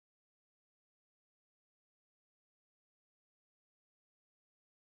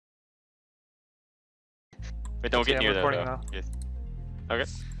Wait, don't Okay, get near I'm that recording though. now. Yes.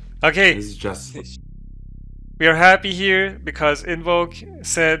 Okay. Okay, This is just we are happy here because Invoke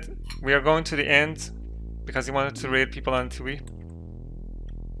said we are going to the end because he wanted to raid people on TV.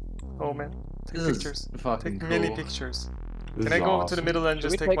 Oh man, take This is pictures. fucking Take many cool. pictures. This Can I is go to awesome. the middle and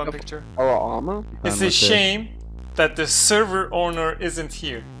Should just we take take one a- picture? Our armor? It's a shame that the server owner isn't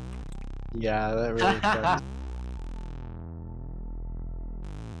here. Yeah, that really sucks.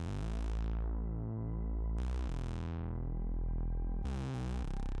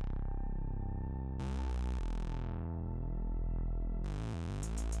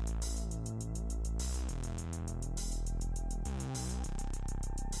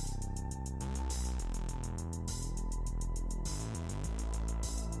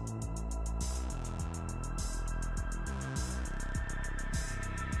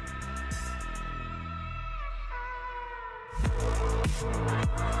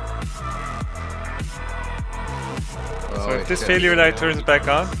 So if this failure light turns back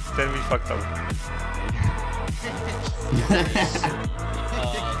on, then we fucked up.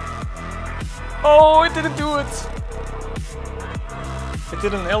 Oh, it didn't do it! It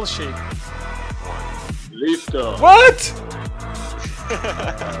did an L shape. Lift up. What?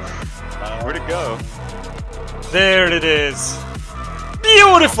 Where'd it go? There it is.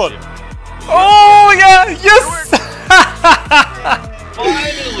 Beautiful! Oh yeah! Yes!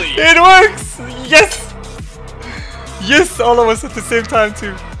 Finally! It works! Yes! Yes! All of us at the same time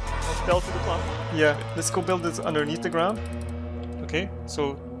too. Fell to the top. Yeah, let's go build this underneath the ground. Okay,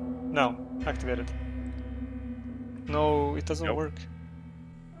 so now activate it. No, it doesn't Nope. work.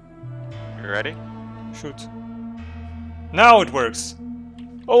 You ready? Shoot. Now it works!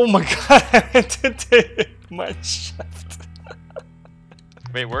 Oh my god, I went to take my shaft.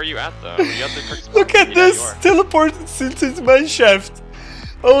 Wait, where are you at though? Are you at the correct spot? Look at Yeah, this! you are. Teleported since it's my shaft.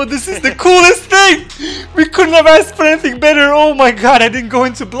 Oh, this is the coolest thing! We couldn't have asked for anything better. Oh my god, I didn't go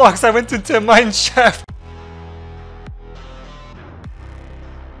into blocks, I went into a mine shaft.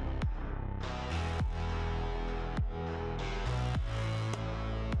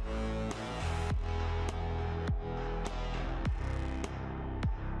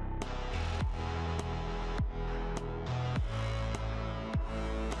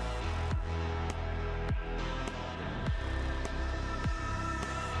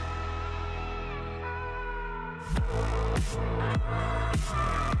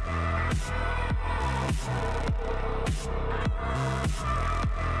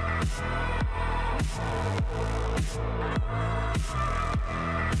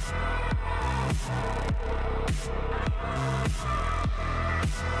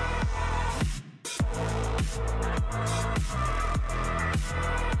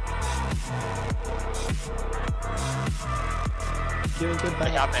 Doing good It back.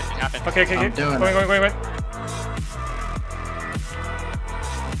 happened. It happened. Okay, okay, I'm okay. doing Going.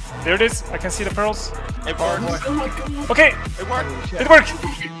 There it is. I can see the pearls. It worked. Oh my god! Okay, It worked. it worked.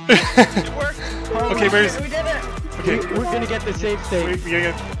 It worked. Okay, where is? We did it. Okay, We're gonna get the save state. we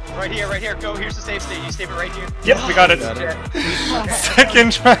get. Right here, right here. Go. Here's the save state. You save it right here. Yep, we got it.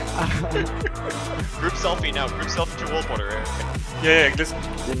 Second try. Group selfie now. Group selfie to Worldborder. Right? Yeah, listen.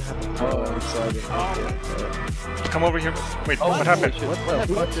 Oh, I'm sorry. Come over here. Wait, what happened? What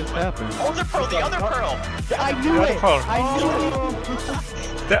the fuck just happened? Oh, the pearl. The other pearl. I knew The other it! pearl. I knew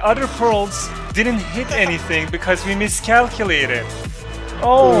it! The other pearls didn't hit anything because we miscalculated.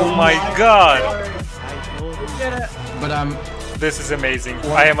 Oh my god. I told you. But This is amazing.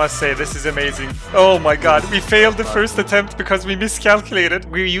 I must say, this is amazing. Oh my god, we failed the first attempt because we miscalculated.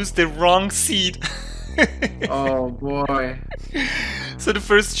 We used the wrong seed. oh boy. So the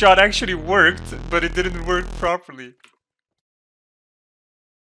first shot actually worked, but it didn't work properly.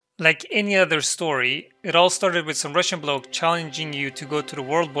 Like any other story, it all started with some Russian bloke challenging you to go to the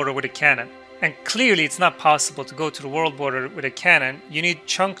world border with a cannon. And clearly it's not possible to go to the world border with a cannon, you need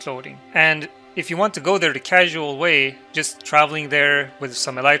chunk loading. And if you want to go there the casual way, just traveling there with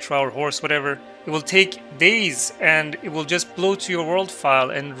some elytra or horse, whatever, it will take days and it will just blow to your world file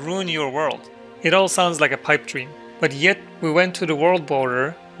and ruin your world. It all sounds like a pipe dream. But yet we went to the world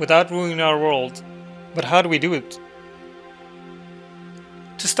border without ruining our world. But how do we do it?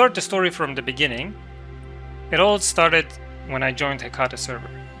 To start the story from the beginning, it all started when I joined Hekata server.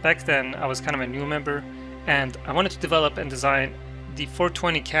 Back then I was kind of a new member and I wanted to develop and design the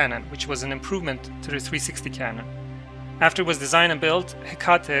 420 cannon, which was an improvement to the 360 cannon. After it was designed and built,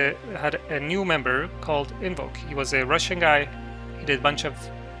 Hekate had a new member called Invoke. He was a Russian guy, he did a bunch of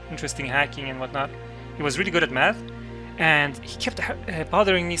interesting hacking and whatnot. He was really good at math, and he kept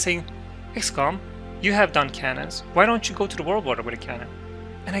bothering me saying, XCOM, you have done cannons, why don't you go to the world border with a cannon?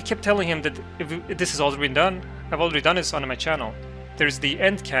 And I kept telling him that if this has already been done, I've already done this on my channel. There's the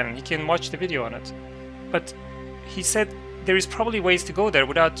end cannon, he can watch the video on it. But he said there is probably ways to go there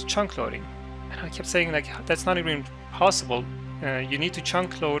without chunk loading. And I kept saying like, that's not even possible. You need to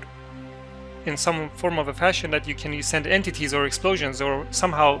chunk load in some form of a fashion that you can send entities or explosions or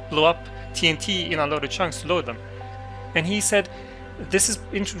somehow blow up TNT in unloaded chunks to load them. And he said, this is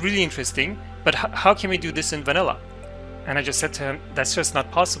really interesting, but how can we do this in vanilla? And I just said to him, that's just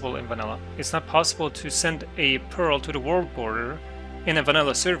not possible in vanilla. It's not possible to send a Pearl to the Worldborder in a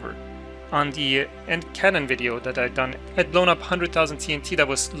vanilla server. On the end cannon video that I'd done, I'd blown up 100,000 TNT that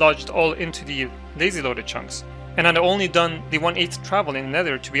was lodged all into the lazy loaded chunks. And I'd only done the 1/8 travel in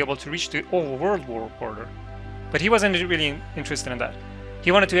Nether to be able to reach the overworld Worldborder. But he wasn't really interested in that.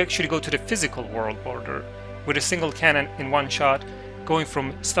 He wanted to actually go to the physical Worldborder with a single cannon in one shot, going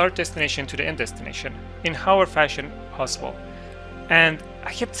from start destination to the end destination, in however fashion possible. And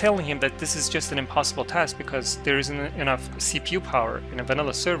I kept telling him that this is just an impossible task because there isn't enough CPU power in a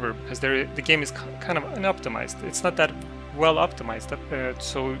vanilla server, because the game is kind of unoptimized. It's not that well optimized,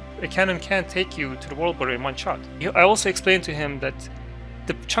 so a cannon can't take you to the Worldborder in one shot. I also explained to him that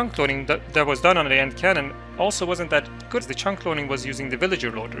the chunk loading that was done on the end cannon also wasn't that good. The chunk loading was using the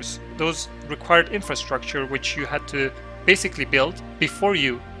villager loaders. Those required infrastructure which you had to basically build before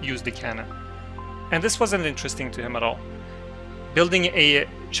you use the cannon. And this wasn't interesting to him at all. Building a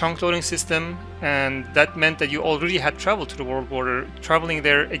chunk loading system, and that meant that you already had traveled to the Worldborder. Traveling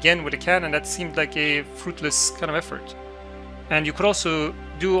there again with a cannon, that seemed like a fruitless kind of effort. And you could also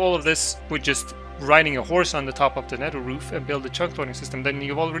do all of this with just riding a horse on the top of the nether roof and build a chunk loading system. Then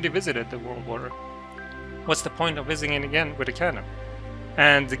you've already visited the Worldborder. What's the point of visiting it again with a cannon?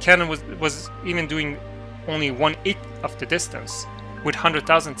 And the cannon was even doing only 1/8 of the distance. With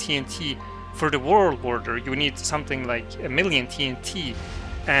 100,000 TNT for the Worldborder, you need something like 1,000,000 TNT,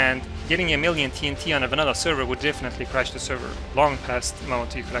 and getting 1,000,000 TNT on a vanilla server would definitely crash the server long past the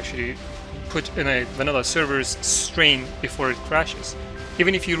amount you could actually put in a vanilla server's strain before it crashes.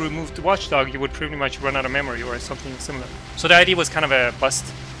 Even if you removed the watchdog, you would pretty much run out of memory or something similar. So the idea was kind of a bust,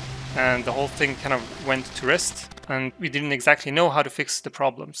 and the whole thing kind of went to rest, and we didn't exactly know how to fix the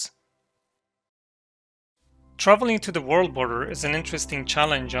problems. Traveling to the Worldborder is an interesting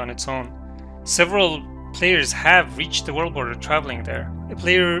challenge on its own. Several players have reached the Worldborder traveling there. A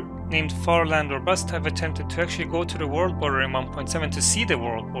player named Farland or Bust have attempted to actually go to the Worldborder in 1.7 to see the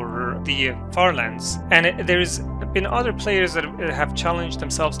Worldborder, the Farlands. And there's been other players that have challenged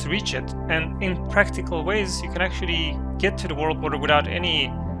themselves to reach it. And in practical ways, you can actually get to the Worldborder without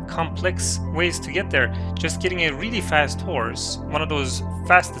any complex ways to get there. Just getting a really fast horse, one of those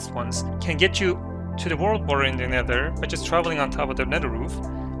fastest ones, can get you to the Worldborder in the Nether by just traveling on top of the Nether roof.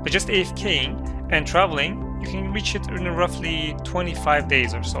 But just AFKing and traveling, you can reach it in roughly 25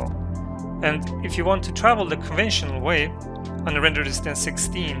 days or so. And if you want to travel the conventional way, on the render distance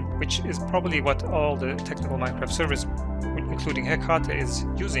 16, which is probably what all the technical Minecraft servers, including Hecate, is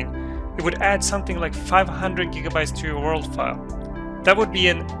using, it would add something like 500 gigabytes to your world file. That would be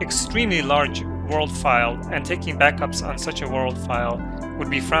an extremely large world file, and taking backups on such a world file would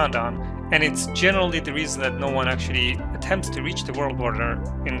be frowned on. And it's generally the reason that no one actually attempts to reach the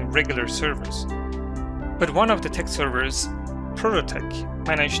Worldborder in regular servers. But one of the tech servers, Prototech,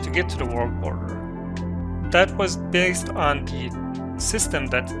 managed to get to the Worldborder. That was based on the system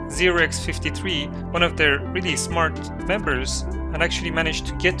that 0x53, one of their really smart members, had actually managed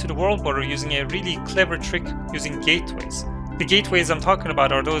to get to the Worldborder using a really clever trick using gateways. The gateways I'm talking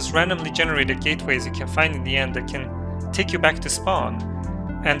about are those randomly generated gateways you can find in the end that can take you back to spawn.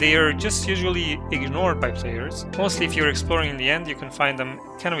 And they are just usually ignored by players. Mostly if you're exploring in the end, you can find them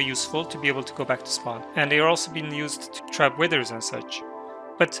kind of useful to be able to go back to spawn. And they are also being used to trap withers and such.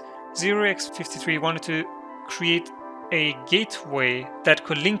 But 0x53 wanted to create a gateway that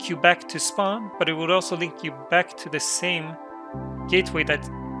could link you back to spawn, but it would also link you back to the same gateway that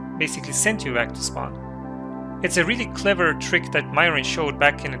basically sent you back to spawn. It's a really clever trick that Mire showed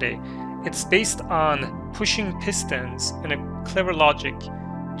back in the day. It's based on pushing pistons and a clever logic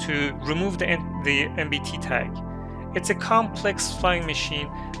to remove the MBT tag. It's a complex flying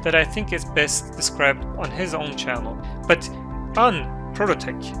machine that I think is best described on his own channel. But on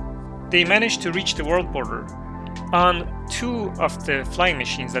Prototech, they managed to reach the Worldborder on 2 of the flying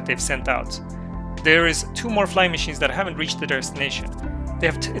machines that they've sent out. There is 2 more flying machines that haven't reached the destination. They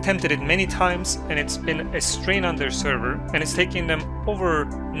have attempted it many times, and it's been a strain on their server, and it's taken them over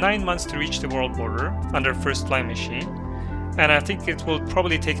 9 months to reach the Worldborder on their first flying machine. And I think it will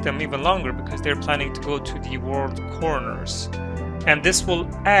probably take them even longer because they're planning to go to the world corners. And this will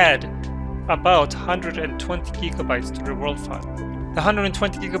add about 120 gigabytes to their world file. The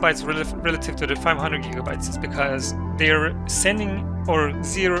 120 gigabytes relative to the 500 gigabytes is because they're sending, or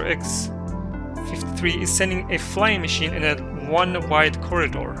 0x53 is sending a flying machine in a one wide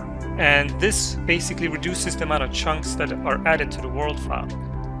corridor. And this basically reduces the amount of chunks that are added to the world file.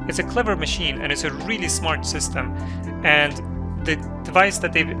 It's a clever machine and it's a really smart system. And the device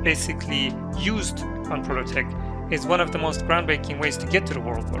that they've basically used on Prototech is one of the most groundbreaking ways to get to the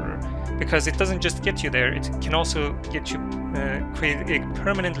Worldborder, because it doesn't just get you there, it can also get you create a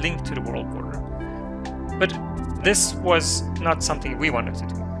permanent link to the Worldborder. But this was not something we wanted to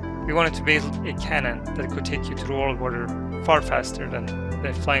do. We wanted to build a cannon that could take you to the Worldborder far faster than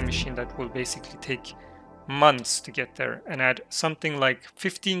the flying machine that will basically take months to get there and add something like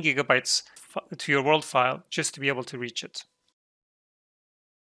 15 gigabytes to your world file just to be able to reach it.